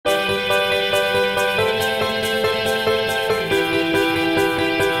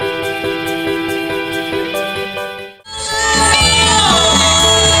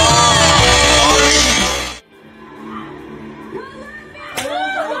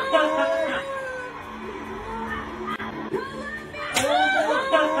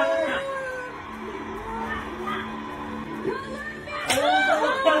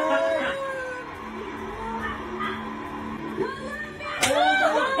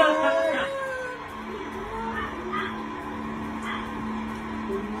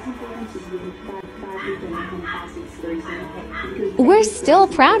We're still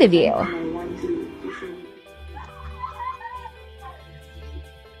proud of you.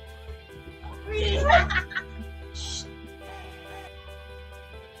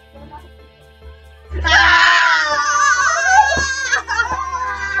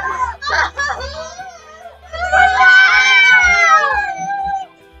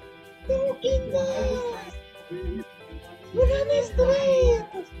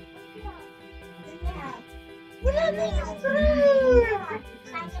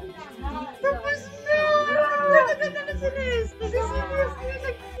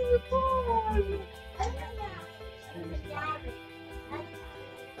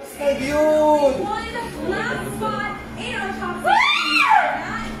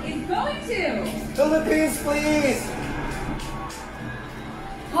 Philippines, please!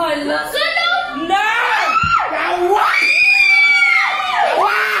 Hala! Sunod na! Yawa!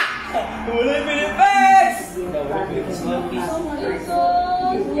 Yawa! Wala yung Philippines!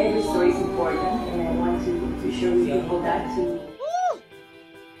 Every story is important, and I want to show people that too.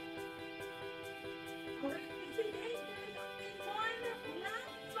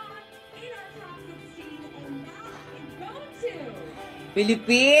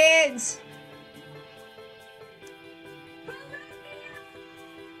 Philippines!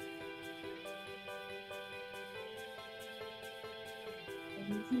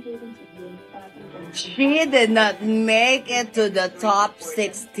 She did not make it to the top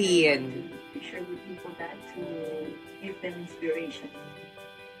 16. Share with people that to give them inspiration.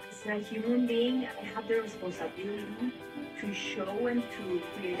 As a human being, I have the responsibility to show and to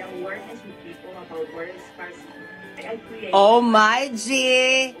create awareness with people about water scarcity. I create. Oh my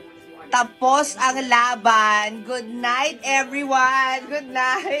G! Tapos ang laban. Good night, everyone. Good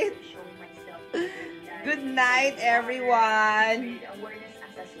night. Good night, everyone. Awareness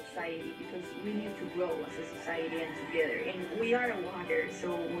as a society, because we need to grow as a society and together. And we are water,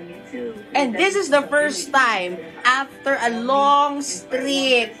 so we need to. And this is the first time after a long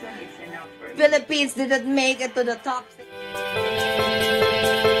streak, Philippines didn't make it to the top 6.